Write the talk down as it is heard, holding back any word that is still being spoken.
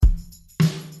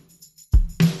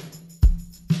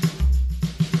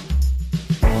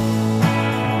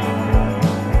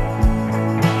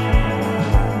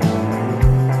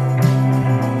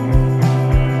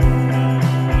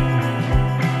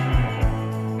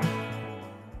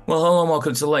Well, hello and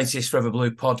welcome to the latest Forever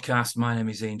Blue podcast. My name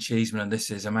is Ian Cheeseman, and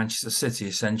this is a Manchester City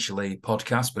essentially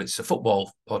podcast, but it's a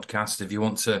football podcast if you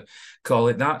want to call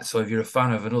it that. So if you're a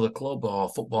fan of another club or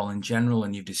football in general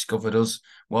and you've discovered us,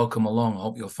 welcome along. I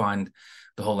hope you'll find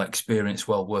the whole experience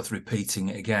well worth repeating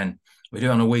it again. We do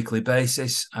it on a weekly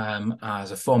basis.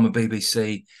 As a former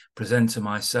BBC presenter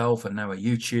myself and now a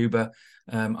YouTuber,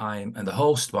 I am the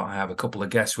host, but I have a couple of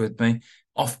guests with me,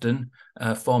 often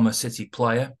a former City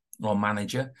player or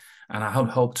manager, and I had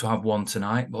hoped to have one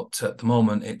tonight, but at the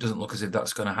moment it doesn't look as if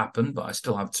that's going to happen. But I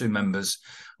still have two members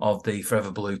of the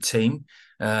Forever Blue team,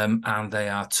 and they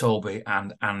are Toby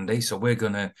and Andy. So we're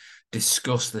going to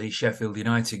discuss the Sheffield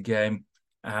United game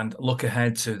and look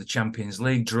ahead to the Champions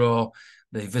League draw,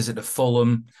 the visit to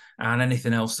Fulham, and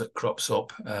anything else that crops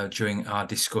up during our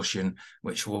discussion,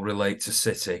 which will relate to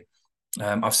City.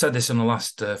 I've said this in the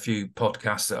last few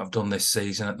podcasts that I've done this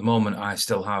season. At the moment, I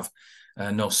still have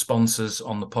no sponsors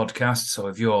on the podcast. So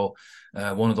if you're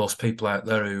one of those people out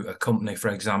there who, a company, for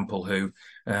example, who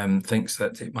thinks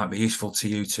that it might be useful to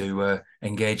you to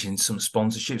engage in some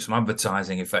sponsorship, some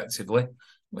advertising effectively,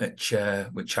 which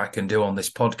I can do on this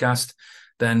podcast,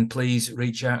 then please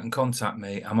reach out and contact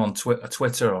me. I'm on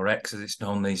Twitter or X, as it's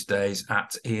known these days,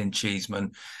 at Ian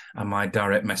Cheeseman, and my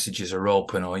direct messages are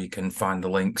open, or you can find the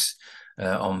links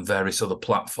on various other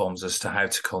platforms as to how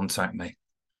to contact me.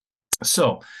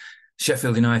 So,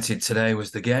 Sheffield United today was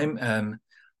the game, and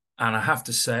I have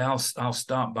to say, I'll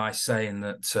start by saying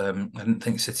that I didn't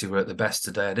think City were at the best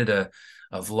today. I did a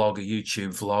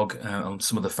YouTube vlog, and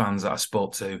some of the fans that I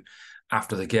spoke to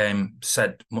after the game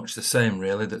said much the same,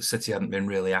 really, that City hadn't been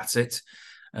really at it,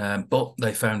 but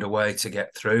they found a way to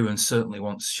get through, and certainly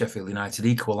once Sheffield United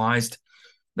equalised,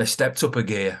 they stepped up a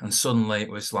gear, and suddenly it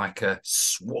was like a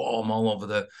swarm all over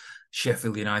the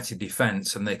Sheffield United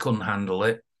defence, and they couldn't handle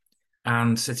it.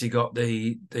 And City got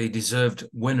the deserved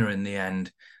winner in the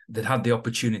end. They'd had the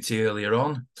opportunity earlier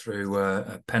on through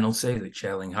a penalty that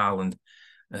Erling Haaland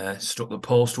struck the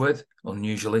post with,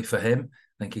 unusually for him.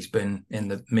 I think he's been in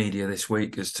the media this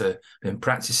week as to been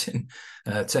practicing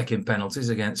taking penalties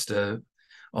against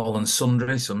all and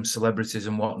sundry, some celebrities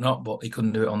and whatnot, but he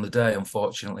couldn't do it on the day,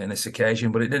 unfortunately, on this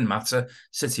occasion. But it didn't matter.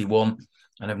 City won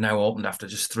and have now opened, after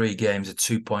just 3 games, a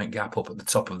 2-point gap up at the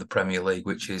top of the Premier League,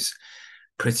 which is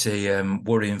pretty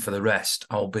worrying for the rest,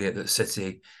 albeit that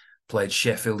City played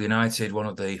Sheffield United, one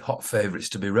of the hot favourites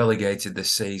to be relegated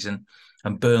this season,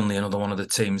 and Burnley, another one of the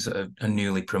teams that are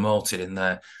newly promoted, in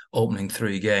their opening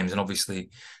 3 games. And obviously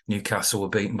Newcastle were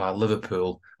beaten by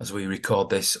Liverpool as we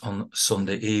record this on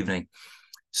Sunday evening.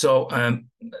 So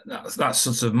that's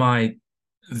sort of my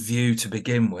view to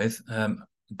begin with.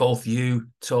 Both you,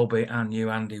 Toby, and you,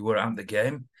 Andy, were at the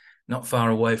game, not far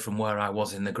away from where I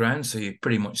was in the ground, so you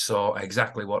pretty much saw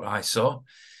exactly what I saw.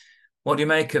 What do you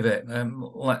make of it?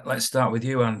 Let's start with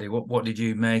you, Andy. What did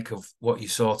you make of what you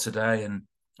saw today? And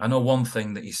I know one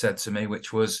thing that you said to me,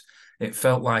 which was it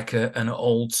felt like an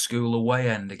old school away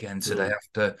end again today,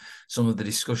 after some of the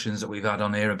discussions that we've had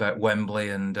on here about Wembley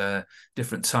and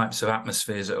different types of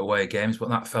atmospheres at away games. But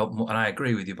that felt more, and I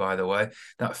agree with you, by the way,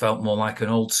 that felt more like an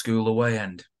old school away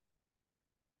end.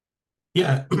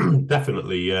 Yeah,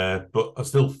 definitely. But I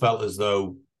still felt as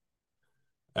though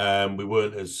we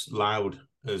weren't as loud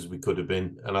as we could have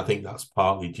been. And I think that's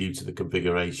partly due to the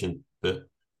configuration, that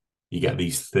you get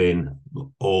these thin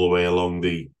all the way along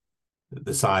the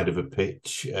side of a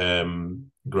pitch,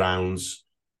 grounds.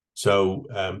 So,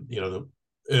 the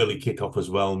early kickoff as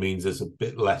well means there's a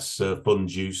bit less fun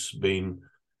juice being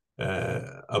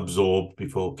absorbed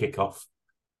before kickoff.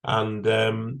 And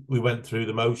we went through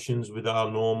the motions with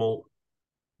our normal,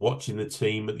 watching the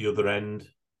team at the other end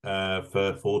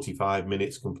for 45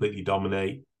 minutes completely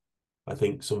dominate. I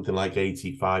think something like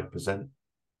 85%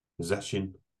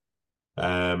 possession.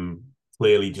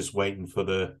 Clearly just waiting for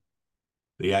the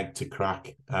egg to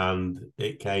crack, and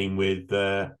it came with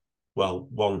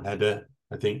one header,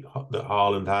 I think, that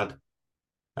Haaland had,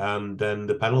 and then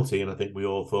the penalty, and I think we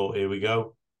all thought, here we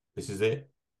go, this is it.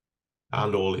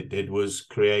 And all it did was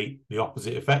create the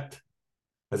opposite effect,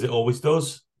 as it always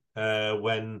does.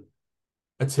 When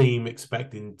a team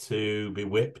expecting to be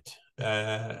whipped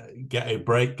get a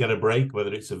break,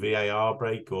 whether it's a VAR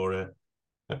break or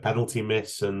a penalty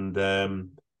miss, and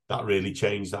that really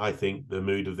changed, I think, the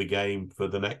mood of the game for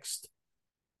the next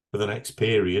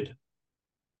period,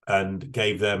 and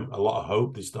gave them a lot of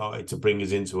hope. They started to bring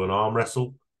us into an arm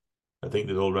wrestle. I think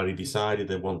they'd already decided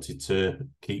they wanted to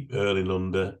keep Erling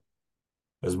under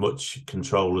as much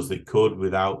control as they could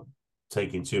without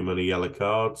taking too many yellow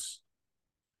cards.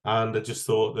 And I just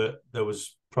thought that there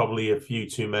was probably a few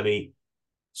too many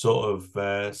sort of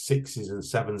 6s and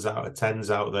 7s out of 10s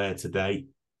out there today.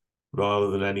 rather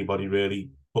than anybody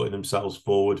really putting themselves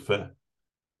forward for,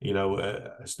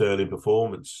 a sterling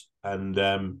performance. And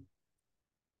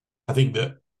I think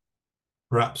that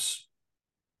perhaps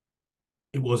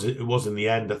it was in the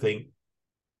end, I think,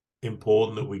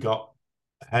 important that we got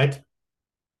ahead.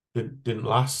 Didn't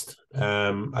last.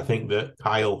 I think that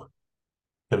Kyle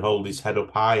can hold his head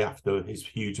up high after his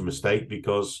huge mistake,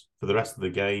 because for the rest of the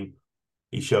game,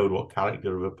 he showed what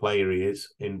character of a player he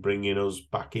is in bringing us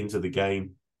back into the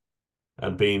game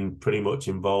and being pretty much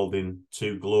involved in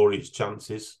 2 glorious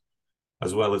chances,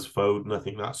 as well as Foden. I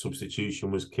think that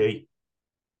substitution was key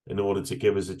in order to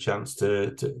give us a chance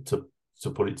to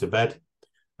put it to bed.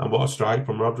 And what a strike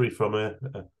from Rodri from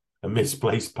a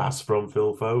misplaced pass from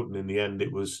Phil Foden. In the end,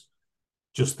 it was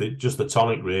just the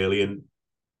tonic, really. And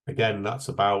again, that's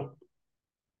about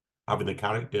having the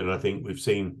character. And I think we've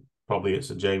seen probably at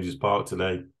St James's Park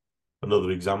today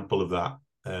another example of that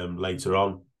later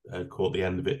on. Caught the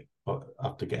end of it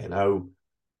after getting home.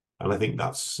 And I think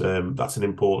that's an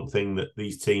important thing, that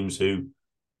these teams who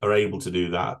are able to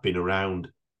do that have been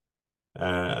around,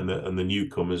 and the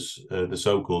newcomers, the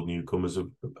so-called newcomers,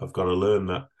 have got to learn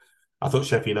that. I thought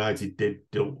Sheffield United did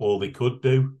all they could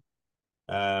do,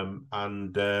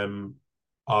 and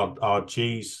our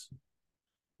cheese,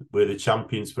 we're the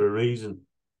champions for a reason,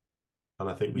 and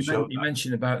I think we showed that. You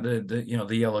mentioned about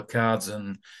the yellow cards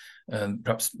and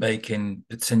perhaps making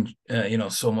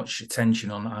so much attention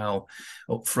on Al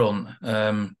up front,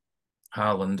 Erling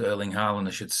Haaland,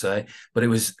 I should say, but it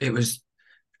was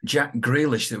Jack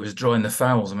Grealish that was drawing the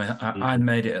fouls. I mean, I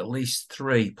made it at least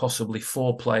 3, possibly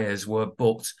 4 players were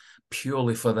booked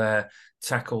purely for their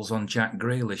tackles on Jack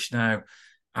Grealish. Now,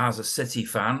 as a City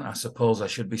fan, I suppose I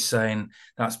should be saying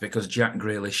that's because Jack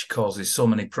Grealish causes so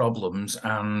many problems,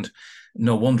 and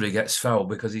no wonder he gets fouled,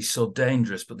 because he's so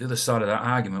dangerous. But the other side of that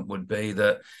argument would be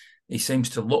that he seems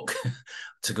to look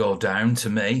to go down, to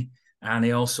me, and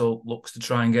he also looks to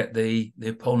try and get the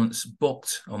opponents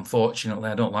booked. Unfortunately,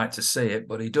 I don't like to see it,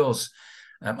 but he does.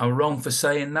 Am I wrong for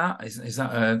saying that? Is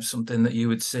that something that you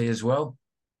would see as well?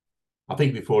 I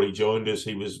think before he joined us,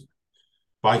 he was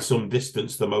by some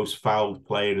distance the most fouled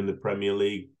player in the Premier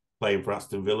League, playing for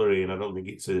Aston Villa, and I don't think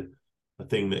it's a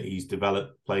thing that he's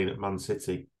developed playing at Man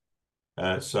City.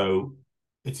 So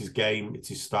it's his game, it's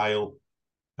his style,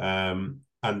 and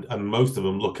most of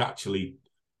them look actually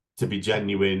to be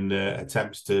genuine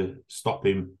attempts to stop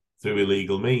him through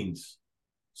illegal means.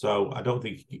 So I don't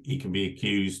think he can be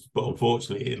accused, but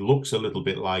unfortunately, it looks a little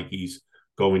bit like he's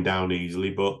going down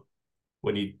easily. But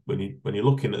when you're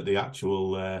looking at the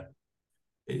actual,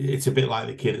 it's a bit like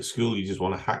the kid at school you just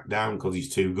want to hack down because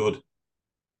he's too good,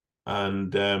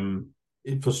 and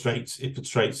it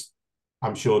frustrates.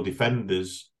 I'm sure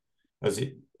defenders, as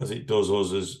it does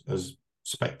us as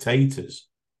spectators,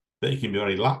 that he can be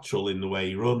very lateral in the way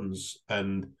he runs,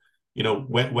 and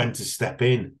when to step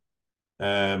in.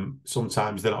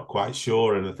 Sometimes they're not quite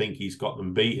sure, and I think he's got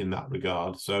them beat in that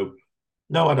regard. So,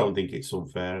 no, I don't think it's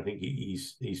unfair. I think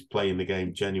he's playing the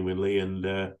game genuinely,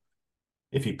 and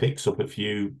if he picks up a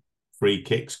few free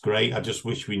kicks, great. I just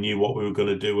wish we knew what we were going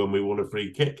to do when we won a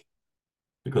free kick,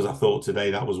 because I thought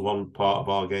today that was one part of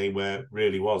our game where it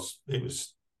really was. It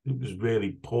was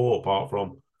really poor, apart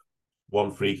from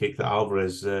one free kick that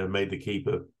Alvarez made the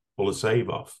keeper pull a save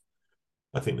off.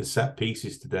 I think the set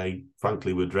pieces today,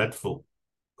 frankly, were dreadful.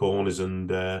 Corners and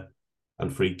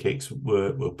free kicks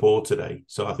were poor today.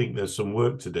 So I think there's some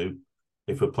work to do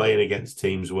if we're playing against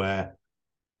teams where,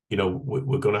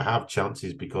 we're going to have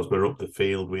chances because we're up the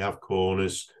field, we have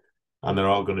corners, and there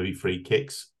are going to be free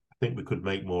kicks. I think we could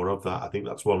make more of that. I think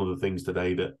that's one of the things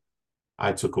today that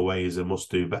I took away as a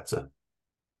must-do better.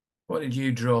 What did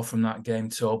you draw from that game,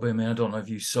 Toby? I mean, I don't know if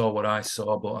you saw what I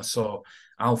saw, but I saw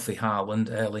Alfie Haaland,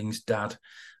 Erling's dad,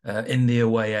 in the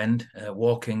away end,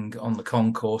 walking on the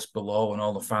concourse below, and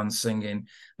all the fans singing,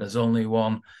 "There's only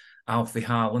one Alfie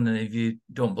Haaland." And if you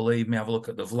don't believe me, have a look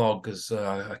at the vlog, because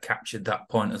I captured that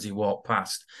point as he walked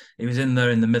past. He was in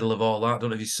there in the middle of all that. I don't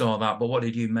know if you saw that, but what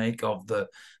did you make of the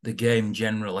game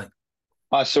generally?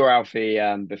 I saw Alfie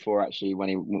before, actually, when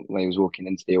he was walking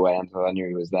into the away end, so I knew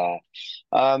he was there.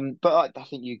 But I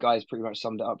think you guys pretty much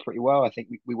summed it up pretty well. I think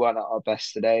we weren't at our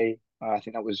best today. I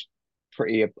think that was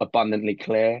pretty abundantly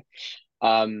clear.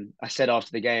 I said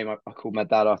after the game, I called my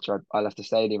dad after I left the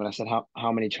stadium, and I said,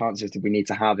 how many chances did we need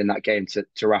to have in that game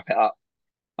to wrap it up?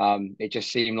 It just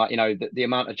seemed like, the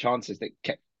amount of chances that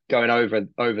kept going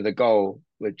over the goal,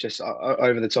 with just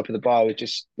over the top of the bar,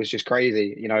 was just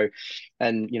crazy,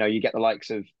 and you get the likes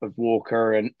of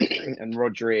Walker and and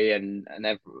Rodri and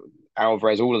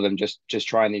Alvarez, all of them just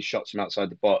trying these shots from outside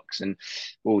the box and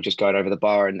all just going over the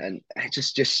bar and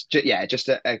just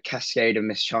a cascade of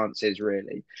missed chances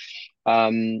really.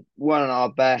 One of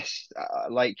our best,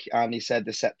 like Andy said,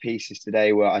 the set pieces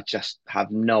today where I just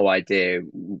have no idea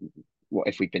what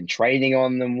if we've been training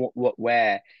on them,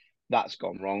 where that's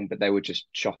gone wrong, but they were just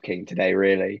shocking today,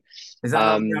 really. Is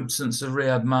that like the absence of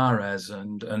Riyad Mahrez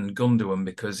and Gundogan?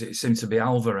 Because it seemed to be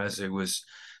Alvarez who was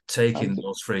taking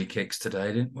those free kicks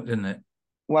today, didn't it?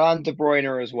 Well, and De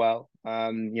Bruyne as well.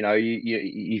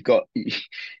 You've got, at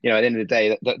the end of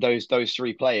the day, those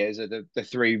three players are the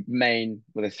three main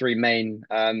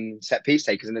set piece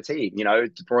takers in the team.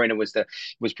 De Bruyne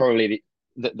was probably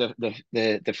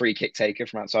the free kick taker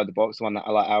from outside the box, the one that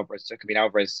I like Alvarez took. I mean,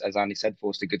 Alvarez, as Andy said,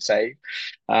 forced a good save.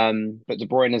 But De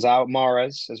Bruyne is out.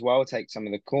 Mahrez as well takes some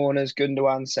of the corners.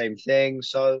 Gundogan, same thing.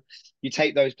 So you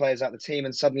take those players out of the team,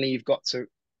 and suddenly you've got to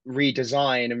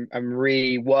redesign and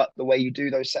rework the way you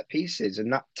do those set pieces,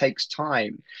 and that takes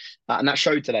time, and that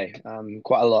showed today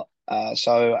quite a lot.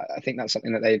 So I think that's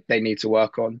something that they need to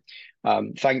work on.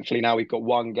 Thankfully now we've got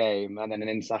one game and then an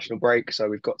international break, so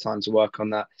we've got time to work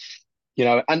on that.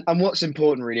 And what's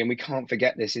important really, and we can't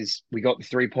forget this, is we got the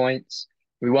 3 points.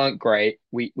 We weren't great.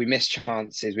 We missed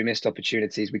chances. We missed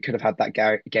opportunities. We could have had that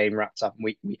game wrapped up,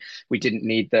 and we didn't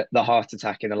need the heart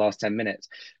attack in the last 10 minutes.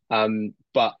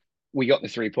 But we got the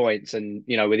 3 points, and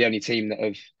we're the only team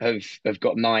that have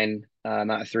got 9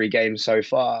 out of 3 games so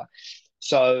far.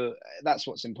 So that's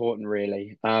what's important,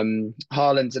 really.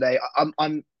 Haaland today,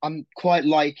 I'm quite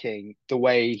liking the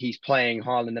way he's playing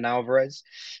Haaland and Alvarez,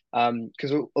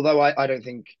 because although I don't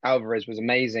think Alvarez was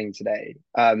amazing today,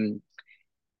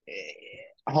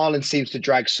 Haaland seems to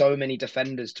drag so many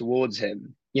defenders towards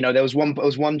him. There was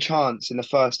one chance in the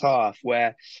first half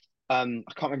where I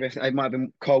can't remember if it might have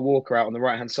been Kyle Walker out on the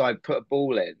right-hand side, put a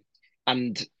ball in,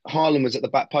 and Haaland was at the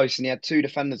back post and he had 2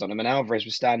 defenders on him, and Alvarez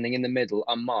was standing in the middle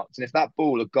unmarked. And if that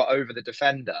ball had got over the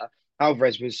defender,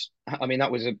 Alvarez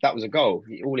that was a goal.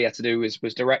 All he had to do was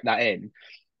direct that in,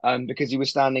 because he was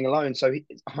standing alone. So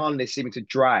Haaland is seeming to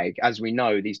drag, as we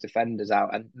know, these defenders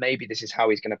out, and maybe this is how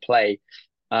he's going to play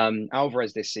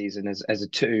Alvarez this season as a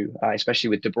 2, especially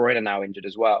with De Bruyne now injured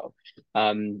as well.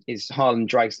 Is Haaland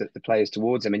drags the players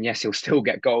towards him, and yes, he'll still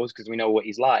get goals because we know what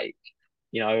he's like.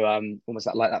 Almost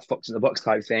like that fox in the box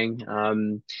type thing,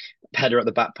 header at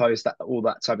the back post, all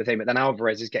that type of thing. But then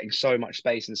Alvarez is getting so much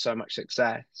space and so much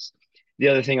success. The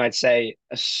other thing I'd say,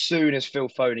 as soon as Phil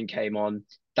Foden came on,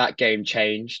 that game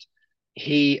changed.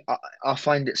 I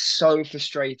find it so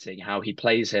frustrating how he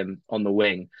plays him on the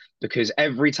wing, because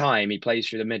every time he plays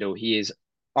through the middle, he is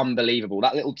unbelievable.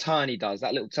 That little turn he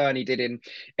did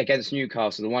against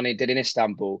Newcastle, the one he did in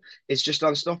Istanbul, is just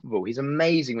unstoppable. He's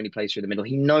amazing when he plays through the middle.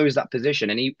 He knows that position,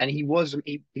 and he was when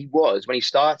he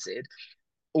started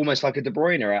almost like a De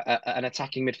Bruyne, an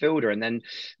attacking midfielder. And then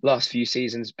last few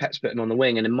seasons, Pep's put him on the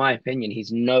wing, and in my opinion,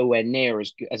 he's nowhere near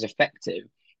as effective,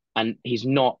 and he's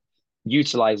not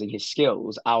utilizing his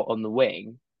skills out on the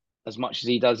wing as much as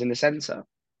he does in the centre.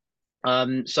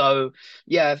 So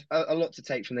yeah, a lot to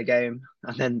take from the game.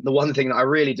 And then the one thing that I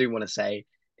really do want to say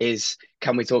is,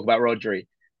 can we talk about Rodri?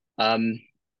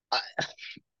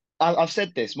 I've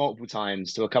said this multiple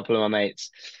times to a couple of my mates.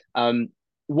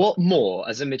 What more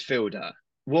as a midfielder?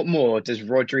 What more does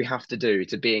Rodri have to do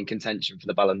to be in contention for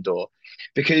the Ballon d'Or?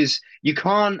 Because you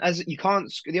can't.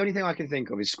 The only thing I can think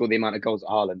of is score the amount of goals that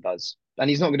Haaland does, and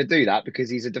he's not going to do that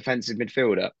because he's a defensive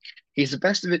midfielder. He's the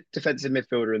best defensive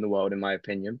midfielder in the world, in my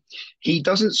opinion. He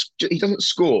doesn't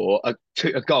score a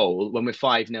goal when we're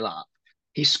 5-0 up.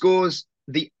 He scores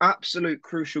the absolute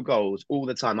crucial goals all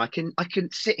the time. I can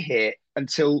sit here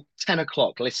until 10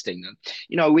 o'clock listing them.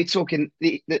 We're talking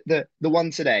the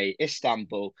one today,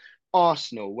 Istanbul,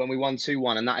 Arsenal, when we won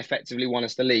 2-1, and that effectively won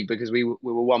us the league because we were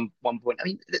 1 point. I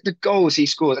mean, the goals he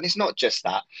scores, and it's not just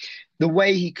that. The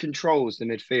way he controls the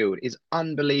midfield is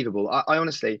unbelievable. I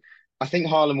honestly, I think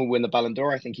Haaland will win the Ballon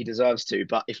d'Or. I think he deserves to.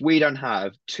 But if we don't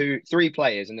have 3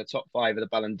 players in the top 5 of the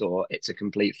Ballon d'Or, it's a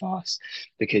complete farce,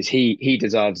 because he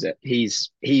deserves it. He's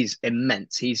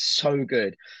immense. He's so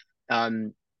good.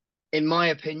 In my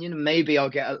opinion, maybe I'll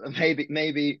get I'll get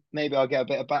a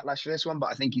bit of backlash for this one,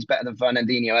 but I think he's better than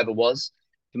Fernandinho ever was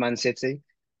for Man City.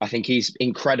 I think he's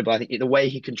incredible. I think the way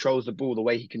he controls the ball, the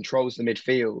way he controls the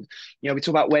midfield. We talk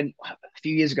about a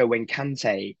few years ago when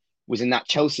Kante was in that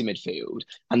Chelsea midfield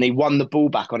and they won the ball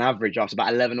back on average after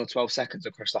about 11 or 12 seconds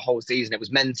across the whole season. It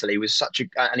was mental. He was such a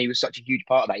huge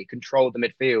part of that. He controlled the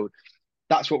midfield.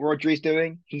 That's what Rodri's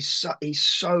doing. He's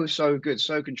so good,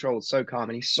 so controlled, so calm,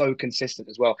 and he's so consistent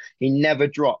as well. He never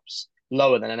drops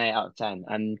lower than an 8 out of 10,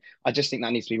 and I just think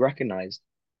that needs to be recognised.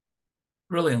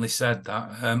 Brilliantly said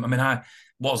that. I mean, I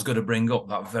was going to bring up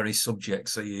that very subject,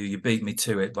 so you beat me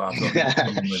to it, but I've got no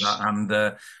problem with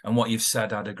that. And what you've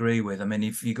said, I'd agree with. I mean,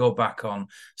 if you go back on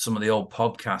some of the old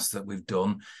podcasts that we've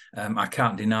done, I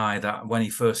can't deny that when he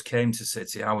first came to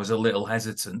City, I was a little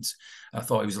hesitant. I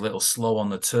thought he was a little slow on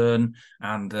the turn,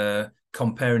 and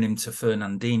comparing him to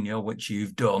Fernandinho, which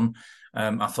you've done.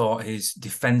 I thought his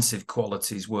defensive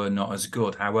qualities were not as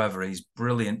good. However, he's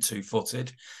brilliant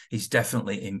two-footed. He's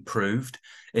definitely improved.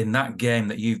 In that game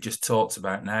that you've just talked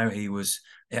about now, he was,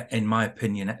 in my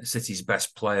opinion, City's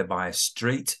best player by a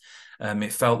street.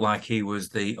 It felt like he was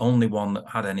the only one that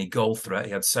had any goal threat.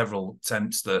 He had several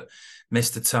attempts that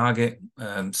missed the target,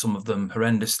 some of them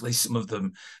horrendously, some of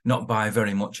them not by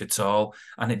very much at all.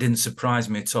 And it didn't surprise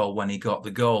me at all when he got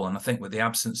the goal. And I think with the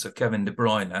absence of Kevin De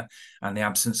Bruyne and the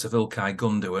absence of Ilkay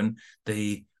Gundogan,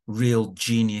 the real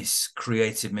genius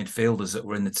creative midfielders that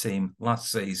were in the team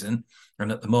last season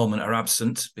and at the moment are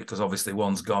absent because obviously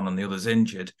one's gone and the other's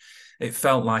injured. It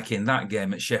felt like in that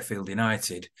game at Sheffield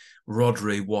United,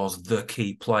 Rodri was the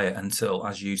key player until,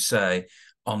 as you say,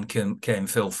 on came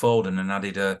Phil Foden and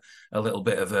added a little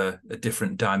bit of a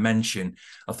different dimension.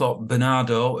 I thought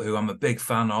Bernardo, who I'm a big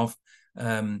fan of,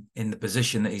 in the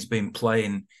position that he's been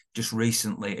playing just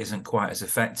recently, isn't quite as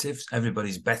effective.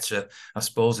 Everybody's better, I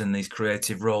suppose, in these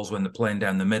creative roles when they're playing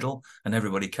down the middle, and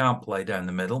everybody can't play down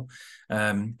the middle.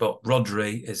 But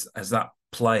Rodri is as that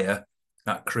player,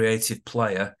 that creative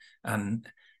player, and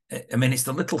I mean, it's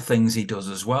the little things he does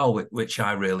as well, which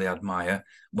I really admire.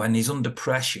 When he's under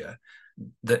pressure,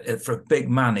 that for a big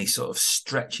man, he sort of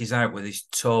stretches out with his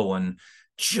toe and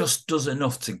just does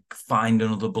enough to find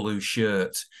another blue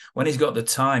shirt. When he's got the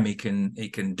time, he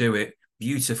can do it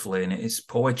beautifully, and it's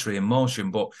poetry in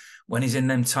motion. But when he's in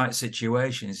them tight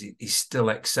situations, he's still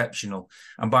exceptional.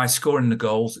 And by scoring the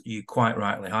goals you quite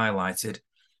rightly highlighted,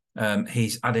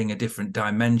 he's adding a different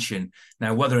dimension.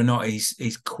 Now, whether or not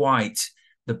he's quite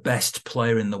the best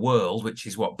player in the world, which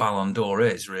is what Ballon d'Or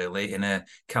is really in a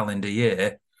calendar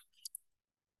year,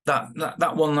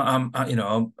 that one,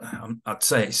 I'd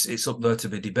say it's up there to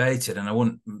be debated, and I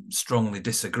wouldn't strongly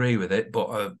disagree with it.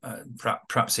 But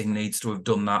perhaps he needs to have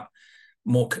done that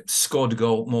more, scored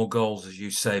more goals, as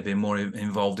you say, being more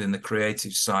involved in the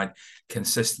creative side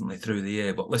consistently through the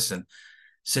year. But listen,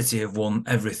 City have won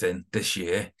everything this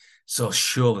year, so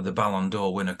surely the Ballon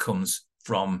d'Or winner comes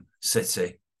from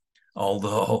City.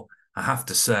 Although I have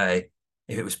to say,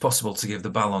 if it was possible to give the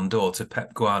Ballon d'Or to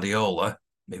Pep Guardiola,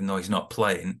 even though he's not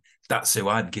playing, that's who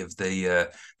I'd give the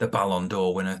Ballon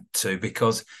d'Or winner to,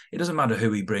 because it doesn't matter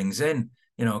who he brings in.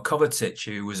 You know, Kovacic,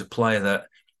 who was a player that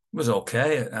was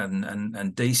okay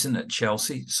and decent at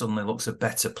Chelsea, suddenly looks a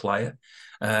better player.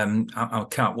 I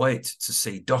can't wait to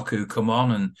see Doku come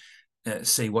on and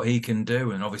see what he can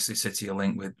do. And obviously City are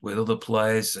linked with other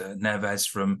players, Neves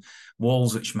from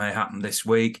Wolves, which may happen this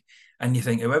week. And you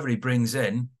think whoever he brings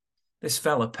in, this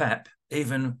fella Pep,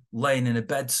 even laying in a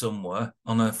bed somewhere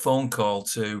on a phone call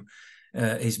to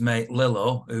his mate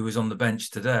Lillo, who was on the bench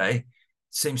today,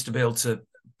 seems to be able to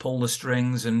pull the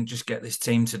strings and just get this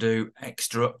team to do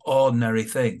extraordinary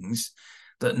things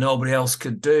that nobody else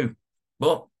could do.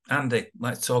 But Andy,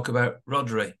 let's talk about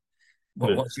Rodri.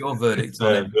 What's your verdict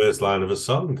on him? First line of a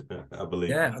song, I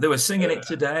believe. Yeah, they were singing it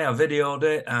today. I videoed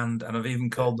it, and I've even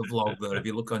called the vlog there. If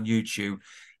you look on YouTube,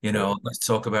 let's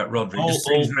talk about Rodri. It just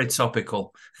seems very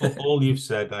topical. All you've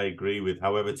said, I agree with.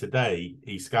 However, today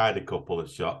he skied a couple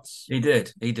of shots. He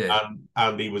did.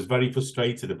 And he was very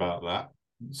frustrated about that.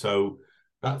 So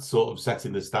that's sort of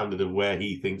setting the standard of where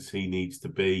he thinks he needs to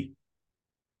be,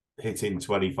 hitting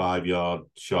 25-yard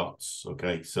shots.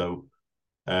 Okay, so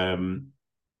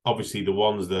obviously the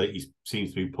ones that he seems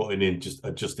to be putting in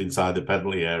just inside the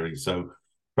penalty area. So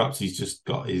perhaps he's just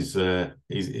got his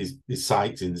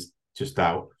sights in just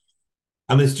out.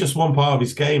 And there's just one part of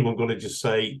his game I'm going to just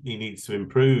say he needs to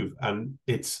improve, and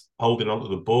it's holding onto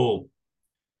the ball.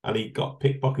 And he got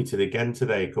pickpocketed again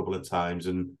today a couple of times.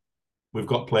 And we've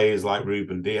got players like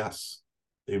Ruben Dias,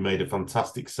 who made a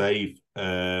fantastic save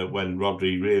when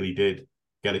Rodri really did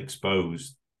get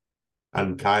exposed.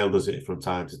 And Kyle does it from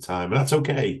time to time. And that's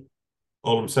okay.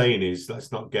 All I'm saying is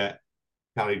let's not get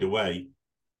carried away.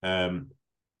 I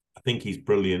think he's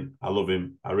brilliant. I love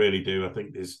him. I really do. I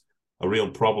think there's a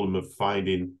real problem of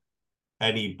finding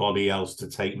anybody else to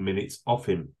take minutes off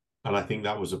him. And I think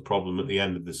that was a problem at the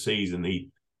end of the season. He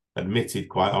admitted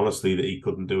quite honestly that he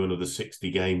couldn't do another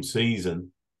 60-game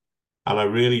season. And I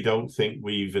really don't think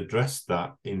we've addressed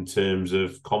that in terms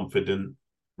of confident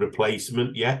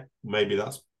replacement yet. Maybe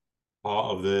that's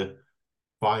part of the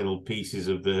final pieces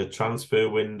of the transfer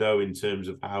window in terms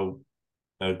of how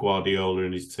Guardiola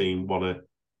and his team want to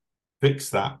fix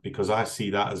that, because I see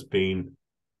that as being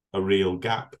a real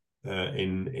gap.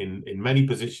 In many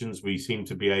positions, we seem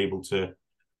to be able to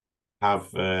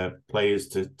have players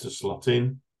to slot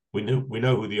in. We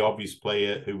know who the obvious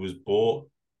player who was bought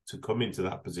to come into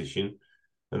that position,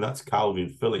 and that's Calvin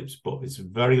Phillips. But it's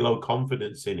very low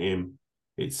confidence in him,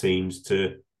 it seems,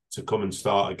 to come and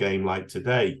start a game like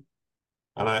today.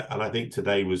 And I think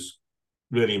today was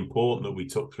really important that we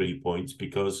took 3 points,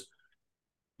 because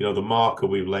the marker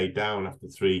we've laid down after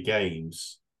 3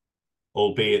 games,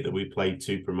 albeit that we played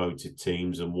 2 promoted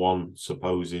teams and 1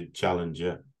 supposed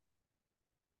challenger,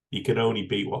 you can only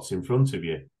beat what's in front of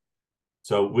you.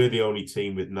 So we're the only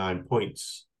team with 9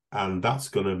 points, and that's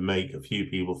going to make a few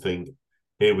people think,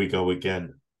 here we go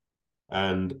again.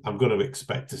 And I'm going to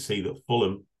expect to see that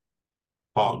Fulham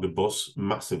park the bus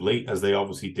massively, as they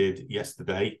obviously did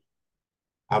yesterday.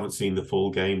 Haven't seen the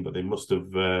full game, but they must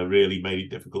have really made it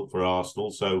difficult for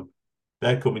Arsenal. So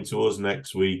they're coming to us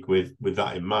next week with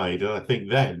that in mind. And I think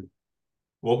then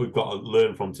what we've got to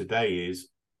learn from today is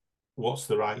what's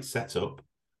the right setup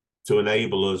to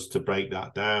enable us to break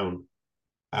that down.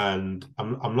 And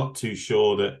I'm not too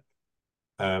sure that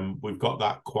we've got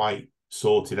that quite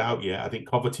sorted out yet. I think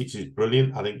Kovacic is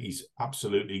brilliant. I think he's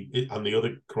absolutely, and the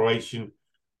other Croatian,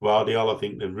 Guardiola, I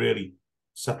think they've really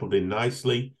settled in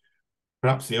nicely.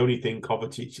 Perhaps the only thing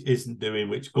Kovacic isn't doing,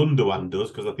 which Gundogan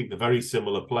does, because I think they're very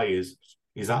similar players,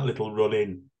 is that little run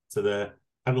in to the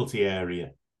penalty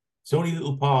area. It's the only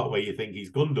little part where you think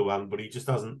he's Gundogan, but he just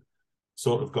hasn't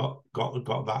sort of got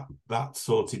that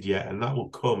sorted yet, and that will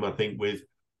come, I think, with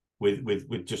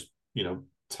just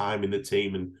time in the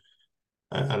team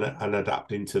and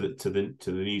adapting to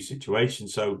the new situation.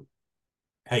 So,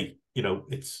 hey,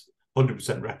 it's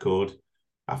 100% record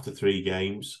after 3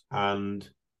 games, and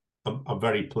I'm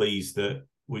very pleased that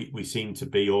we seem to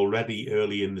be already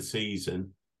early in the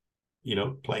season,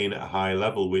 playing at a high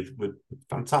level with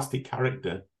fantastic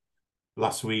character.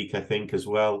 Last week, I think, as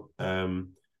well.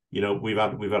 We've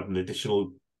had an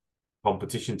additional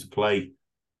competition to play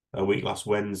a week last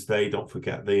Wednesday. Don't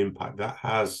forget the impact that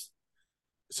has.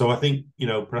 So I think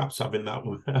perhaps having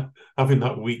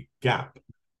that week gap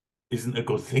isn't a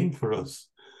good thing for us.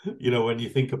 When you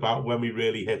think about when we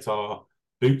really hit our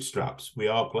bootstraps, we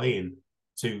are playing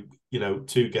 2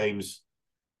 games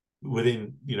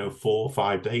within 4 or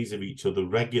 5 days of each other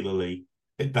regularly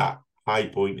at that high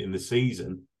point in the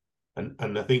season.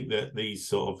 And I think that these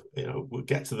sort of, we'll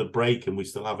get to the break and we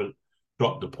still haven't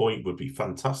dropped a point would be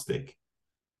fantastic.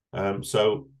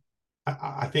 So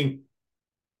I think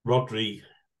Rodri,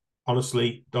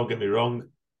 honestly, don't get me wrong,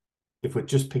 if we're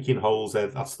just picking holes there,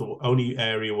 that's the only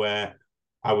area where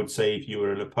I would say if you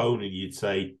were an opponent, you'd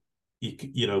say,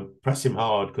 press him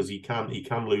hard, because he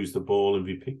can lose the ball and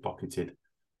be pickpocketed.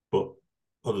 But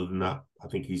other than that, I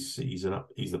think he's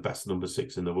the best number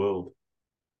 6 in the world.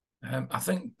 I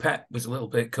think Pep was a little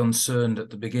bit concerned at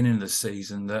the beginning of the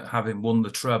season that, having won the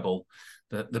treble,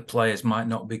 that the players might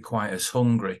not be quite as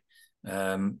hungry.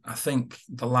 I think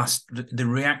the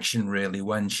reaction really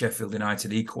when Sheffield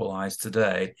United equalised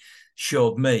today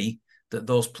showed me that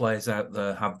those players out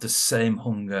there have the same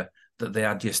hunger that they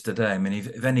had yesterday. I mean,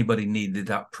 if anybody needed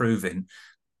that proving,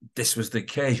 this was the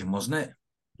occasion, wasn't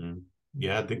it?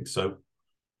 Yeah, I think so.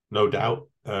 No doubt.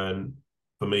 And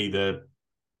for me, the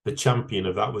champion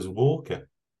of that was Walker.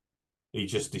 He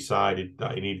just decided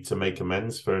that he needed to make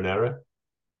amends for an error.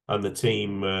 And the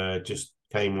team just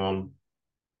came on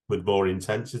with more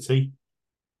intensity.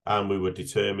 And we were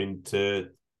determined to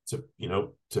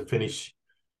finish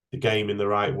the game in the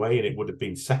right way. And it would have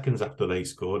been seconds after they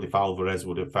scored if Alvarez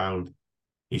would have found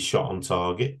his shot on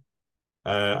target.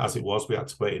 As it was, we had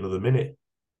to wait another minute.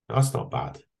 That's not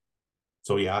bad.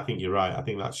 So, yeah, I think you're right. I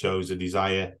think that shows a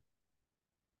desire,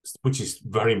 which is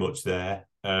very much there.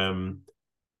 And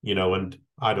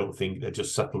I don't think they're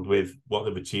just settled with what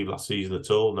they've achieved last season at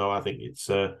all. No, I think it's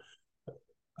a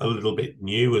little bit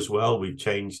new as well. We've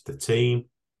changed the team.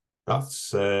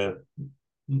 That's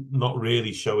not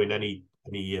really showing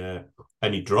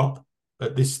any drop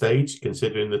at this stage,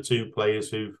 considering the 2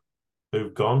 players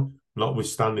who've gone,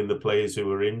 notwithstanding the players who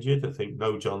were injured. I think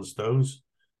no John Stones.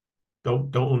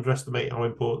 Don't underestimate how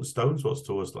important Stones was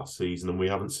to us last season, and we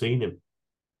haven't seen him.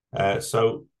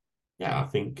 So, yeah, I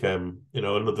think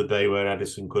another day where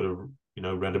Edison could have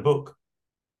read a book.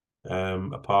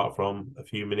 Apart from a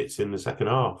few minutes in the second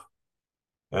half,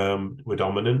 we're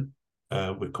dominant,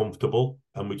 we're comfortable,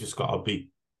 and we just got to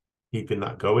be keeping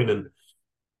that going. And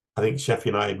I think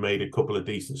Sheffield United made a couple of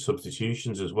decent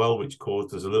substitutions as well, which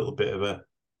caused us a little bit of a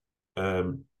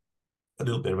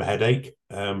headache.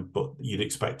 But you'd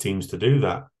expect teams to do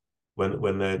that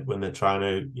when they're trying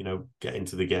to get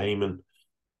into the game. And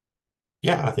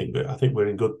Yeah, I think we're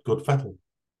in good fettle.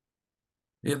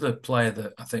 The other player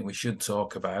that I think we should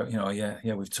talk about,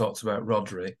 we've talked about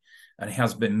Rodri, and he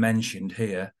has been mentioned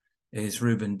here, is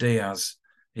Ruben Diaz.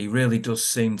 He really does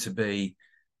seem to be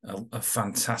a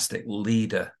fantastic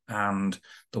leader, and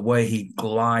the way he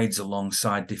glides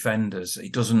alongside defenders,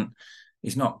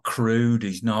 he's not crude.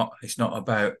 It's not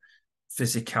about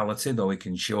physicality, though he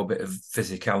can show a bit of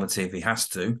physicality if he has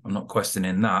to. I'm not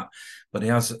questioning that. But he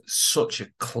has such a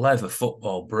clever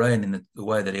football brain in the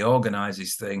way that he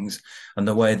organises things and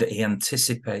the way that he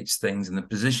anticipates things and the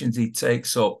positions he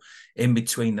takes up in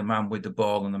between the man with the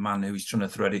ball and the man who he's trying to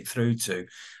thread it through to.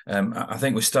 I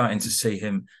think we're starting to see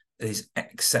him at his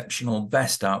exceptional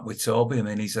best out with Toby. I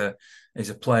mean, he's a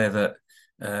player that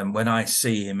when I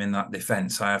see him in that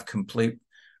defence, I have complete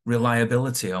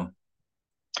reliability on.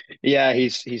 Yeah,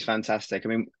 he's fantastic. I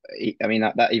mean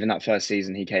that even that first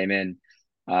season he came in,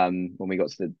 when we got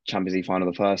to the Champions League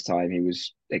final the first time, he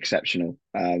was exceptional.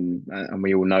 And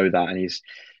we all know that. And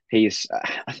he's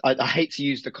I hate to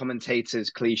use the commentator's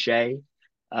cliche,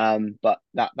 but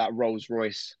that Rolls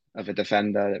Royce of a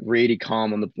defender, really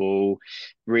calm on the ball,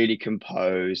 really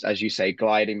composed, as you say,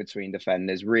 gliding between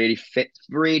defenders, really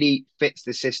fits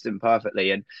the system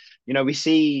perfectly. And we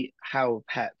see how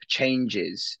Pep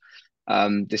changes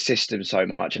the system so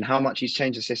much and how much he's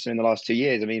changed the system in the last 2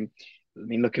 years.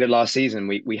 Look at it last season.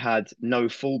 We had no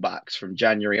fullbacks from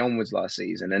January onwards last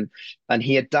season, and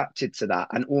he adapted to that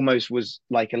and almost was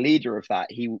like a leader of that.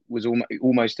 He was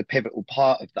almost a pivotal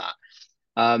part of that.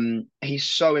 He's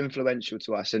so influential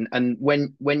to us, and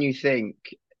when you think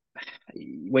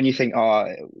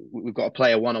oh, we've got a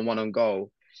player one-on-one on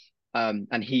goal,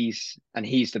 and he's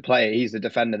the player, he's the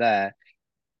defender there.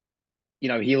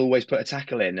 He'll always put a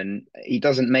tackle in, and he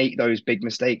doesn't make those big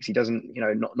mistakes. He doesn't,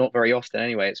 not very often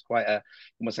anyway. It's quite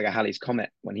almost like a Halley's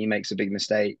Comet when he makes a big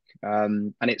mistake.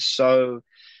 And it's so,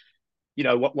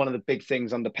 one of the big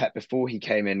things under Pep before he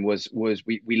came in was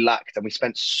we lacked, and we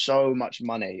spent so much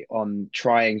money on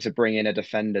trying to bring in a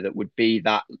defender that would be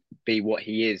what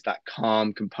he is, that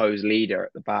calm, composed leader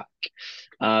at the back.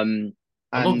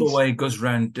 I love the way he goes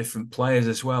around different players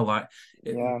as well.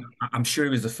 Yeah. I'm sure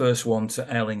he was the first one to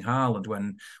Erling Haaland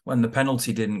when the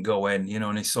penalty didn't go in,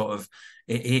 and he sort of,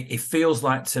 it feels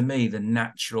like to me the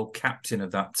natural captain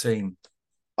of that team.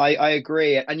 I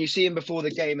agree, and you see him before the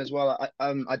game as well.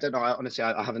 I don't know. Honestly,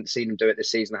 I haven't seen him do it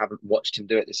this season. I haven't watched him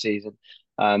do it this season.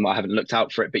 I haven't looked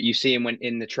out for it, but you see him when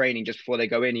in the training just before they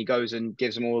go in, he goes and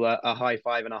gives them all a high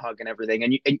five and a hug and everything.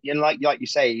 And like you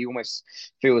say, he almost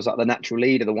feels like the natural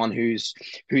leader, the one who's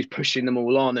pushing them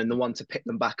all on and the one to pick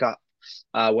them back up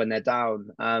when they're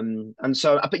down. And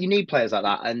so, but you need players like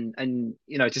that. And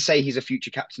to say he's a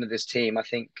future captain of this team,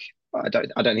 I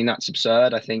don't think that's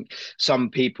absurd. I think some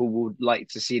people would like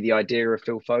to see the idea of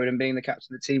Phil Foden being the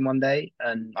captain of the team one day,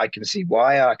 and I can see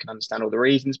why. I can understand all the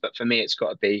reasons, but for me, it's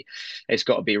got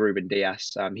to be Ruben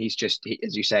Diaz. He's just,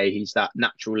 as you say, he's that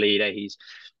natural leader.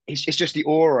 It's just the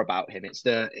aura about him. It's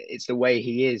the way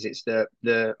he is. It's the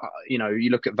you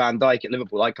look at Van Dijk at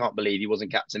Liverpool. I can't believe he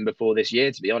wasn't captain before this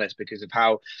year, to be honest, because of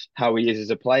how he is as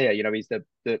a player. He's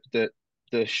the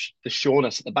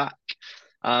sureness at the back.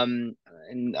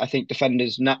 And I think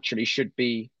defenders naturally should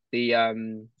be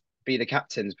the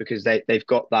captains because they've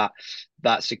got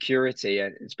that security,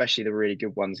 and especially the really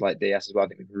good ones like Diaz as well. I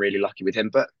think we've been really lucky with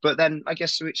him. But then I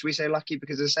guess should we say lucky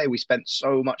because, as I say, we spent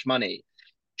so much money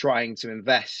trying to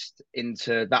invest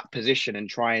into that position and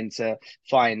trying to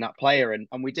find that player, and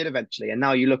we did eventually. And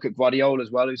now you look at Guardiola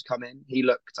as well, who's come in. He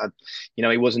looked,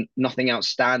 he wasn't nothing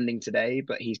outstanding today,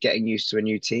 but he's getting used to a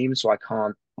new team, so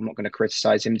I'm not going to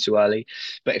criticize him too early.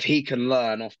 But if he can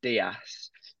learn off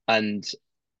Diaz and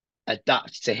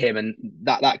adapt to him, and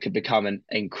that could become an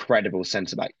incredible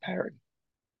centre back pairing.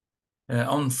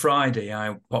 On Friday,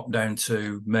 I popped down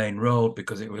to Maine Road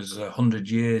because it was 100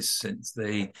 years since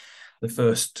the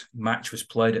first match was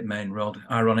played at Maine Road,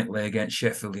 ironically against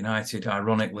Sheffield United,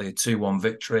 ironically a 2-1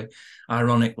 victory.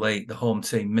 Ironically, the home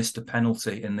team missed a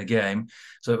penalty in the game.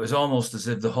 So it was almost as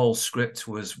if the whole script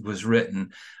was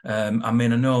written. I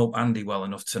know Andy well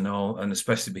enough to know, and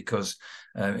especially because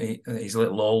he's a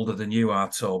little older than you are,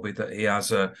 Toby, that he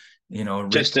has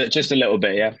just a little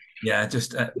bit, yeah. Yeah,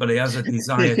 but he has a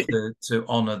desire to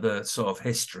honour the sort of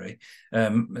history.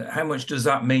 How much does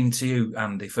that mean to you,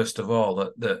 Andy? First of all,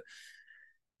 that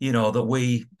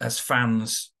we as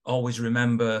fans always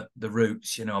remember the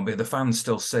roots. But the fans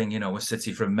still sing, we're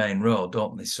City from Maine Road,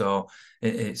 don't they? So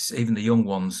it's even the young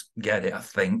ones get it, I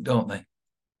think, don't they?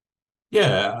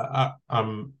 Yeah,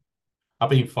 I've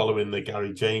been following the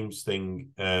Gary James thing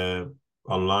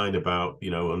online about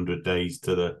 100 days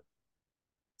to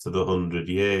to the 100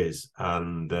 years.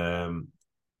 And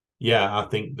yeah, I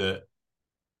think that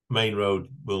Maine Road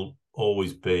will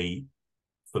always be,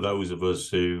 for those of us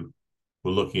who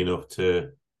were lucky enough to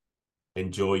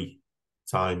enjoy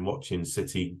time watching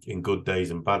City in good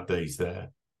days and bad days there,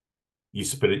 your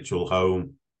spiritual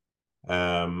home.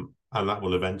 And that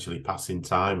will eventually pass in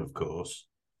time, of course.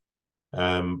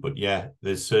 But yeah,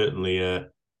 there's certainly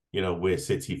we're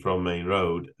City from Maine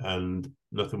Road, and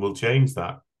nothing will change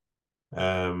that.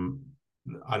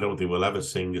 I don't think we'll ever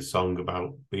sing a song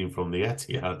about being from the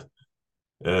Etihad,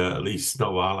 at least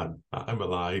not while I'm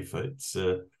alive.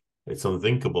 It's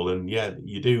unthinkable. And yeah,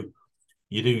 you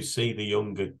do see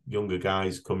the younger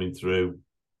guys coming through,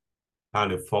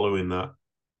 kind of following that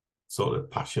sort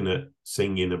of passionate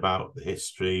singing about the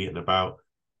history and about,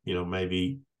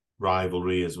 maybe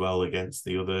rivalry as well against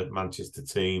the other Manchester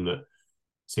team that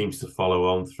seems to follow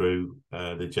on through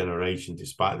the generation,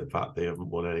 despite the fact they haven't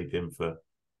won anything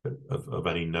of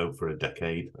any note for a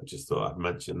decade. I just thought I'd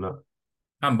mention that.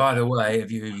 And by the way,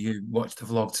 if you watched the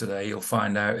vlog today, you'll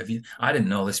find out, I didn't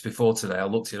know this before today, I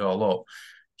looked it all up.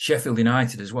 Sheffield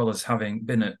United, as well as having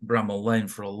been at Bramall Lane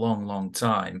for a long, long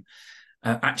time,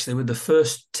 actually were the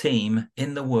first team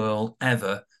in the world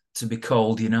ever to be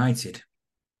called United.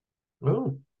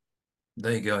 Oh.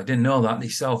 There you go. I didn't know that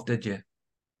yourself, did you?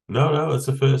 No, it's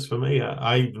a first for me.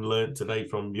 I even learned today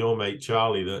from your mate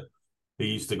Charlie that he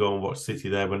used to go and watch City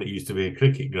there when it used to be a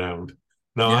cricket ground.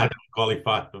 No, yeah. I don't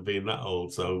qualify for being that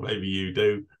old, so maybe you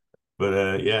do.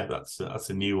 But yeah, that's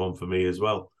a new one for me as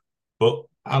well. But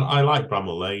I like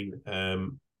Bramall Lane.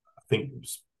 I think it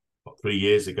was 3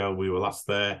 years ago we were last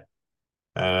there.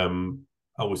 I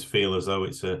always feel as though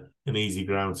it's an easy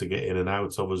ground to get in and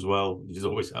out of as well, which is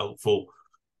always helpful.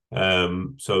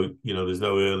 So there's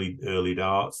no early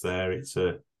darts there. It's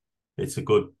a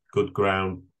good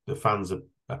ground. The fans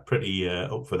are pretty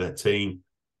up for their team,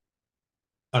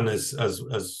 and as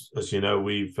you know,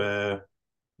 we've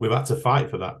had to fight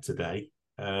for that today.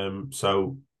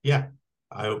 So yeah,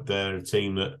 I hope they're a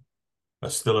team that are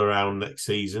still around next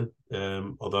season.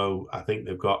 Although I think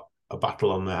they've got a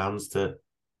battle on their hands to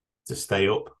stay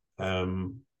up.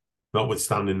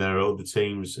 Notwithstanding there are other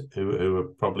teams who are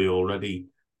probably already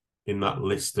in that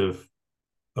list of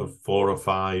 4 or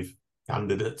 5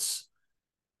 candidates.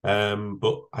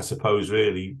 But I suppose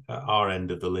really at our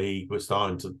end of the league, we're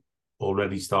starting to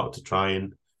start to try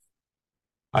and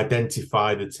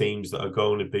identify the teams that are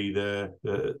going to be the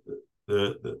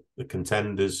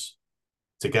contenders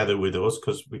together with us,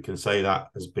 because we can say that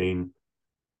has been,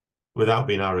 without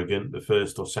being arrogant, the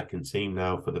first or second team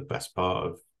now for the best part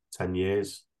of 10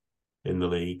 years in the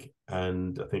league.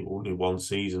 And I think only one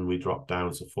season we dropped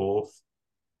down to 4th.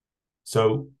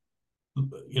 So,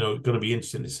 it's going to be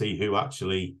interesting to see who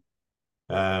actually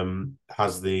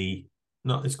has the...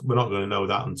 we're not going to know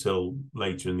that until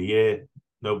later in the year.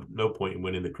 No point in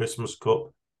winning the Christmas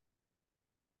Cup,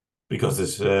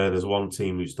 because there's one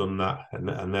team who's done that,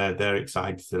 and they're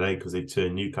excited today because they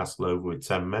turned Newcastle over with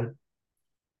 10 men.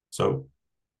 So,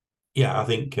 yeah, I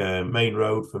think Maine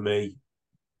Road for me,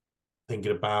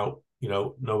 thinking about,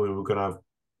 knowing we're going to have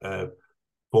a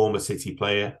former City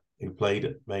player who played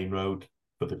at Maine Road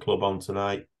for the club on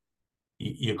tonight.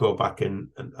 You go back and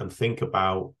think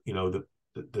about,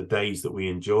 the days that we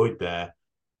enjoyed there,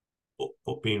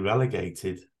 but being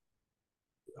relegated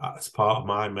as part of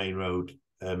my Maine Road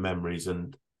memories,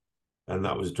 and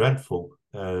that was dreadful.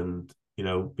 And,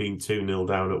 being 2-0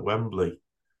 down at Wembley,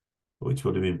 which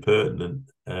would have been pertinent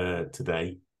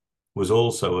today, was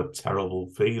also a terrible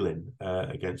feeling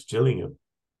against Gillingham.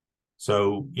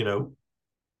 So,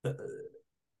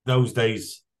 those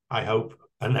days, I hope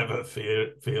I never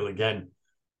feel again,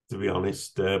 to be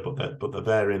honest. But they're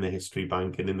there in the history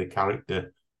bank and in the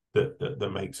character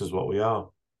that makes us what we are.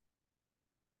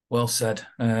 Well said.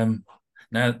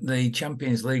 Now, the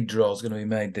Champions League draw is going to be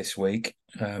made this week,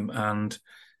 and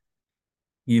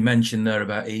you mentioned there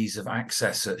about ease of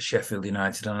access at Sheffield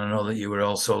United, and I know that you were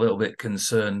also a little bit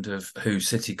concerned of who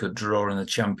City could draw in the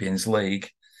Champions League.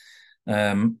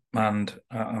 And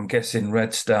I'm guessing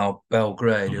Red Star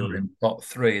Belgrade, who are in pot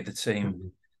 3, the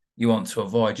team you want to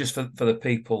avoid. Just for the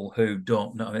people who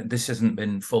don't know, I mean, this hasn't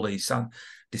been fully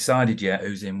decided yet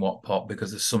who's in what pot,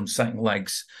 because there's some second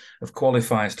legs of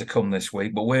qualifiers to come this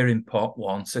week. But we're in pot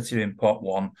 1, City are in pot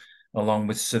 1, along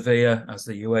with Sevilla as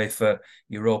the UEFA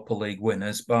Europa League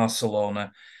winners,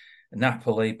 Barcelona,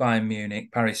 Napoli, Bayern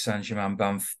Munich, Paris Saint-Germain,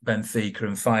 Benfica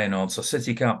and Feyenoord. So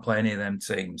City can't play any of them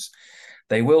teams.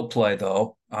 They will play,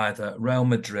 though, either Real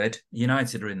Madrid,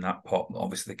 United are in that pot,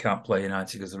 obviously they can't play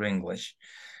United because they're English,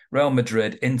 Real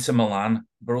Madrid, Inter Milan,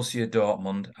 Borussia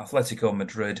Dortmund, Atletico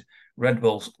Madrid, Red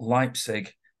Bull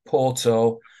Leipzig,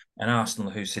 Porto, and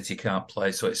Arsenal, who City can't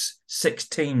play. So it's 6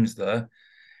 teams there.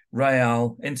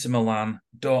 Real, Inter Milan,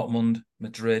 Dortmund,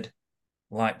 Madrid,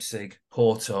 Leipzig,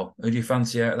 Porto. Who do you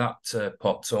fancy out of that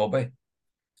pot, Toby?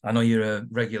 I know you're a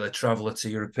regular traveller to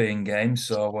European games,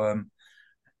 so...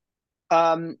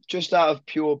 Just out of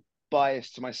pure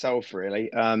bias to myself,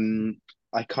 really.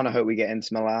 I kind of hope we get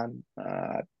into Milan.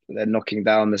 They're knocking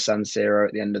down the San Siro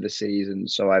at the end of the season,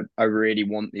 so I really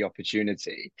want the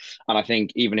opportunity. And I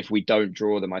think even if we don't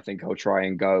draw them, I think I'll try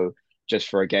and go just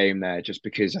for a game there, just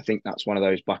because I think that's one of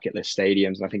those bucket list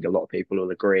stadiums, and I think a lot of people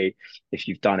will agree if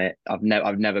you've done it. I've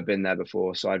never been there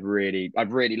before, so I'd really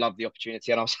love the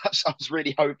opportunity, and I was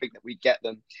really hoping that we'd get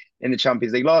them in the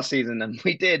Champions League last season, and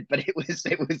we did, but it was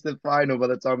the final by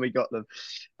the time we got them,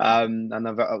 and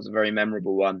that was a very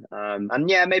memorable one. And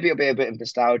yeah, maybe it'll be a bit of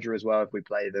nostalgia as well if we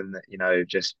play them. That, you know,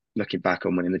 just looking back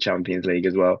on winning the Champions League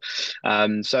as well.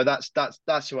 So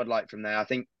that's who I'd like from there. I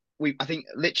think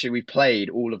literally we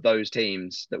played all of those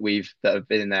teams that have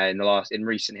been in there in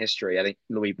recent history. I think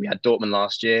we had Dortmund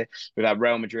last year. We've had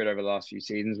Real Madrid over the last few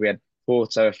seasons. We had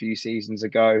Porto a few seasons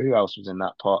ago. Who else was in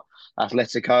that pot?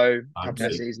 Atletico a couple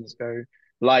of seasons ago.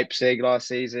 Leipzig last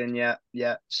season. Yeah.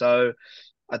 So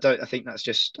I think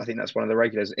that's one of the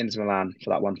regulars. Inter Milan for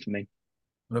that one for me.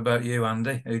 What about you,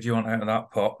 Andy? Who do you want out of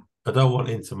that pot? I don't want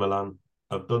Inter Milan.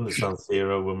 I've done the San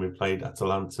Siro when we played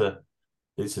Atalanta.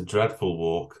 It's a dreadful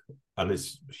walk, and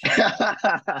it's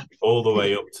all the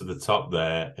way up to the top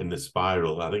there in the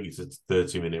spiral. I think it's a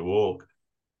 30-minute walk.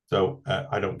 So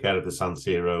I don't care if the San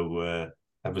Siro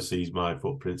ever sees my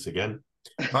footprints again.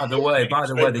 By the way,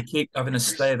 they keep having a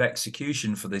stay of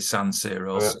execution for this San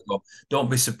Siro. So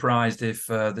don't be surprised if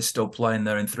they're still playing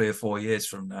there in 3 or 4 years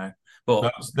from now. But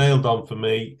that's nailed on for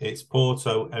me. It's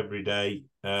Porto every day.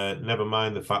 Never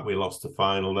mind the fact we lost the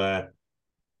final there.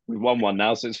 We won one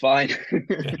now, so it's fine.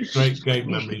 Yeah, great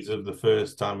memories of the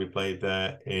first time we played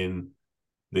there in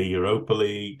the Europa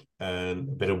League, and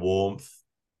a bit of warmth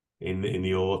in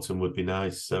the autumn would be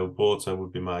nice. So Porto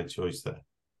would be my choice there.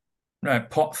 Right,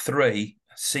 pot 3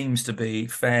 seems to be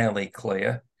fairly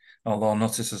clear, although I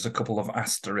notice there's a couple of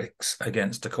asterisks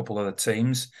against a couple of the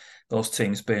teams. Those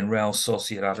teams being Real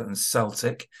Sociedad and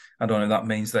Celtic. I don't know if that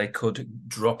means they could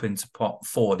drop into pot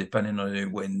 4, depending on who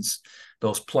wins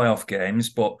those playoff games.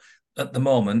 But at the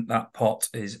moment, that pot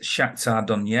is Shakhtar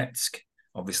Donetsk,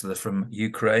 obviously they're from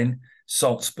Ukraine,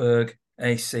 Salzburg,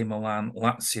 AC Milan,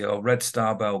 Lazio, Red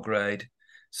Star Belgrade,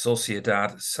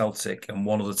 Sociedad, Celtic, and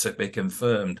one other to be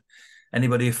confirmed.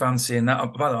 Anybody fancying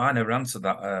that? By the way, I never answered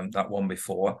that one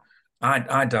before.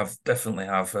 I'd definitely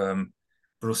have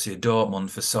Borussia Dortmund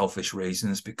for selfish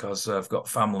reasons, because I've got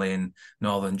family in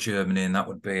northern Germany, and that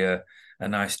would be a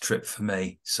nice trip for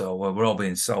me. So we're all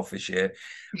being selfish here.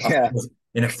 Yeah.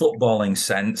 In a footballing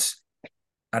sense,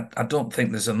 I don't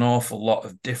think there's an awful lot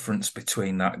of difference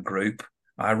between that group.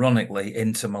 Ironically,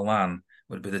 Inter Milan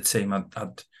would be the team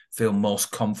I'd feel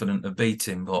most confident of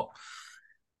beating. But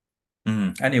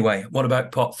anyway, what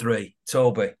about pot 3?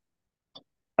 Toby?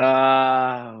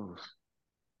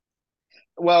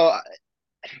 Well,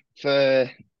 for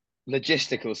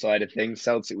logistical side of things,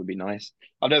 Celtic would be nice.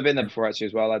 I've never been there before actually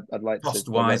as well. I'd like to.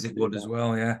 Cost-wise, it would as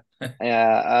well, yeah.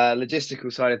 Yeah,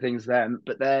 logistical side of things then.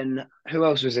 But then who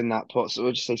else was in that pot? So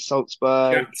we'll just say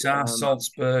Salzburg. Shakhtar,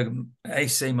 Salzburg,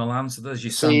 AC Milan. So there's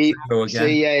your San Siro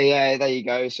again. Yeah, there you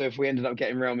go. So if we ended up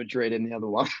getting Real Madrid in the other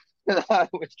one,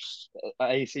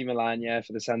 AC Milan, yeah,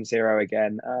 for the San Siro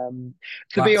again.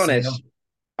 To be honest,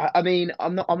 I mean,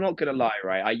 I'm not gonna lie,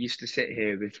 right? I used to sit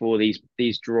here before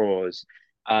these draws,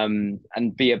 and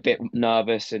be a bit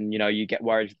nervous, and you get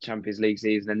worried for the Champions League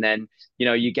season, and then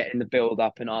you get in the build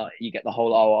up, and you get the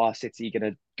whole our City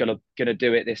gonna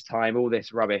do it this time, all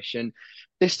this rubbish, and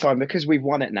this time because we've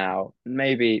won it now,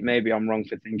 maybe I'm wrong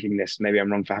for thinking this, maybe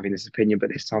I'm wrong for having this opinion,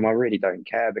 but this time I really don't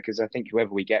care, because I think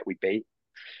whoever we get, we beat.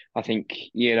 I think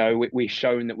we've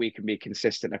shown that we can be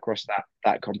consistent across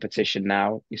that competition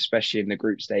now, especially in the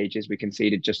group stages. We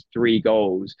conceded just 3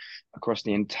 goals across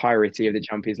the entirety of the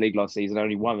Champions League last season.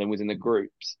 Only one of them was in the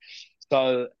groups.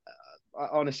 So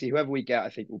honestly, whoever we get, I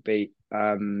think will beat.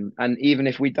 And even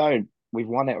if we don't, we've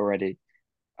won it already.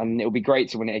 And it'll be great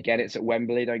to win it again. It's at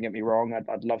Wembley, don't get me wrong.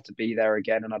 I'd love to be there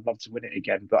again, and I'd love to win it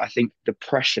again. But I think the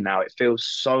pressure now, it feels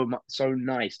so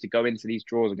nice to go into these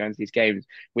draws and go into these games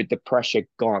with the pressure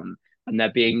gone, and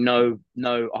there being no,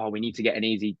 we need to get an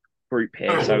easy group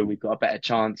here, so we've got a better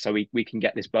chance, so we can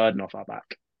get this burden off our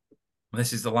back.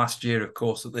 This is the last year, of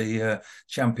course, that the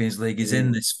Champions League is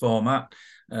in this format.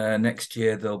 Next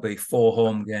year, there'll be 4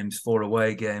 home games, 4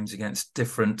 away games against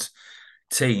different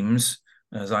teams.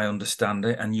 as I understand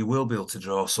it, and you will be able to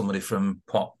draw somebody from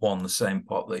pot one, the same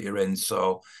pot that you're in.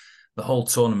 So the whole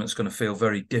tournament's going to feel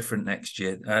very different next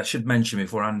year. I should mention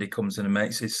before Andy comes in and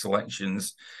makes his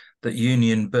selections that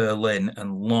Union Berlin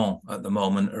and Lens at the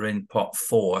moment are in pot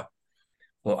four.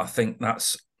 But I think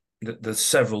there's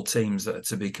several teams that are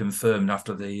to be confirmed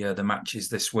after the matches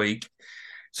this week.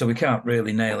 So we can't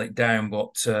really nail it down.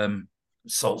 But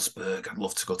Salzburg, I'd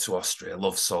love to go to Austria. I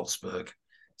love Salzburg.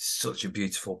 It's such a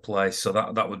beautiful place. So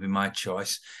that would be my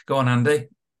choice. Go on, Andy.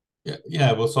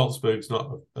 Yeah. Well, Salzburg's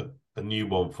not a new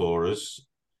one for us,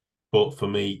 but for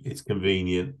me, it's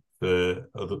convenient for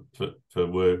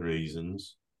work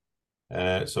reasons.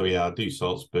 So yeah, I'll do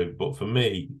Salzburg. But for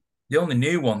me, the only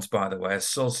new ones, by the way, are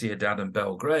Sociedad and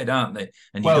Belgrade, aren't they?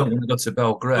 And you don't want to go to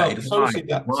Belgrade.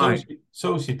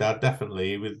 Sociedad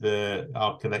definitely, with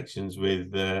our connections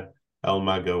with El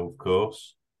Mago, of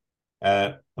course.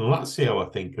 And Lazio,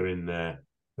 I think, are in there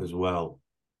as well.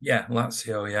 Yeah,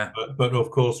 Lazio, yeah. But of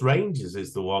course, Rangers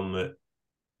is the one that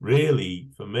really,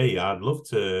 for me, I'd love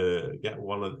to get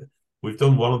one of. We've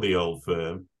done one of the old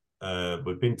firm.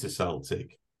 We've been to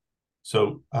Celtic.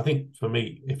 So I think for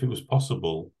me, if it was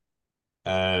possible,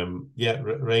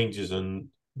 Rangers and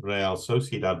Real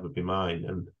Sociedad would be mine.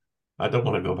 And I don't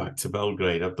want to go back to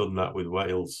Belgrade. I've done that with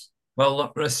Wales. Well,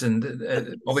 look,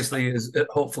 listen, obviously,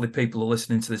 hopefully people are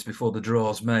listening to this before the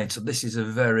draw's made. So this is a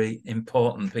very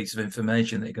important piece of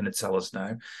information that you're going to tell us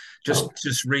now. Just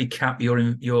recap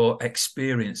your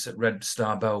experience at Red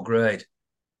Star Belgrade.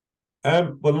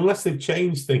 Well, unless they've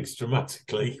changed things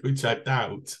dramatically, which I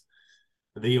doubt,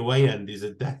 the away end is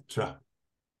a death trap.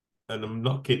 And I'm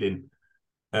not kidding.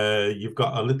 You've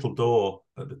got a little door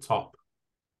at the top,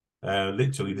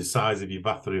 literally the size of your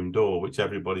bathroom door, which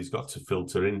everybody's got to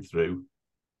filter in through.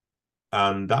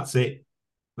 And that's it.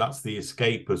 That's the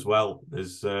escape as well.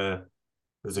 There's a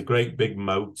great big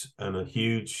moat and a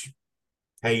huge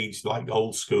caged, like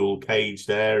old school caged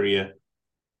area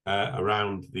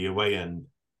around the away end.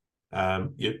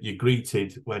 You're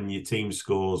greeted when your team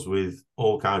scores with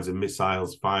all kinds of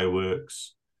missiles,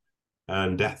 fireworks,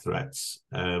 and death threats.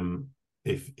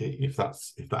 If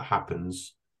that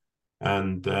happens,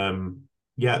 and then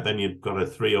you've got a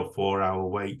 3 or 4 hour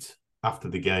wait after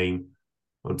the game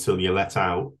until you're let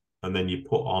out, and then you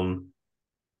put on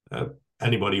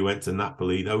anybody who went to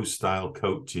Napoli, those style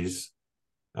coaches,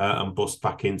 and bust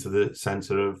back into the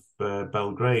centre of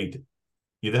Belgrade.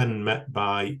 You're then met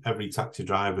by every taxi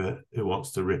driver who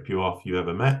wants to rip you off you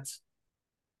ever met,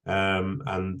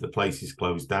 and the place is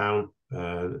closed down.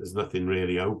 There's nothing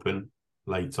really open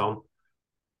late on.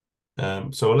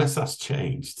 So unless that's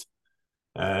changed,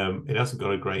 it hasn't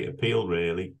got a great appeal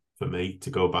really for me to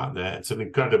go back there. It's an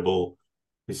incredible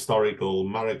historical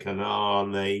Maracanã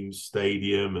named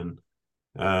stadium, and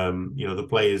the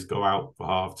players go out for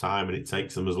half time and it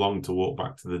takes them as long to walk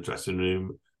back to the dressing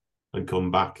room and come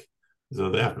back. So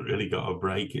they haven't really got a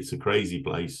break. It's a crazy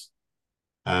place.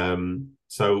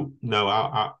 So no,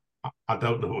 I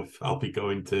don't know if I'll be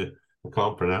going to. I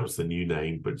can't pronounce the new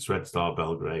name, but it's Red Star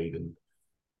Belgrade, and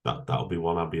that'll be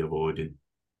one I'll be avoiding.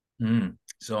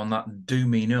 So on that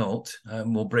doomy note,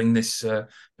 we'll bring this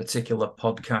particular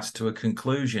podcast to a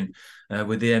conclusion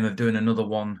with the aim of doing another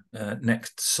one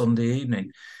next Sunday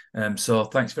evening. So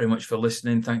thanks very much for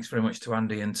listening. Thanks very much to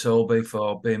Andy and Toby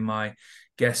for being my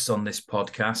guests on this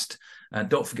podcast. And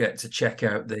don't forget to check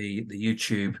out the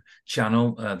YouTube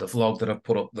channel, the vlog that I've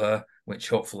put up there, which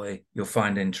hopefully you'll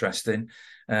find interesting.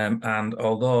 And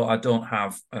although I don't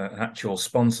have an actual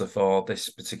sponsor for this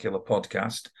particular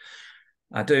podcast,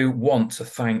 I do want to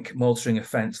thank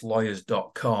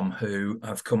motoringoffencelawyers.com, who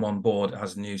have come on board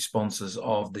as new sponsors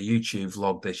of the YouTube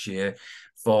vlog this year,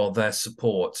 for their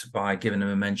support by giving them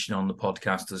a mention on the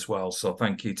podcast as well. So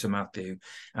thank you to Matthew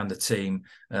and the team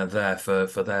there for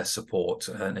their support.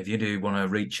 And if you do want to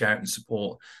reach out and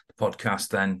support the podcast,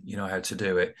 then you know how to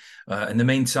do it. In the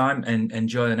meantime,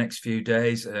 enjoy the next few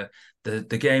days.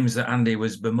 The games that Andy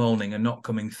was bemoaning are not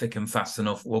coming thick and fast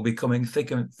enough will be coming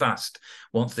thick and fast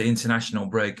once the international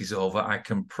break is over. I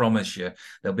can promise you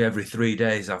they'll be every 3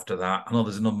 days after that. I know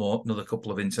there's another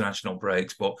couple of international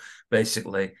breaks, but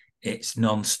basically it's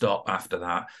non-stop after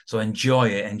that. So enjoy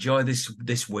it. Enjoy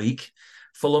this week.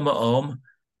 Fulham at home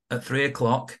at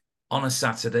 3:00 on a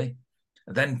Saturday,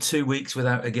 then 2 weeks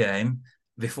without a game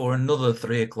before another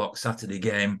 3:00 Saturday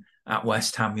game at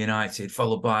West Ham United,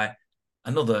 followed by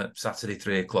another Saturday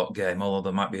 3:00 game, although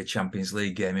there might be a Champions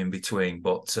League game in between.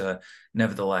 But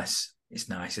nevertheless, it's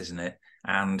nice, isn't it?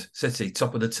 And City,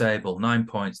 top of the table, 9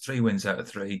 points, 3 wins out of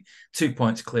 3, 2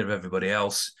 points clear of everybody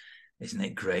else. Isn't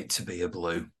it great to be a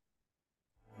Blue?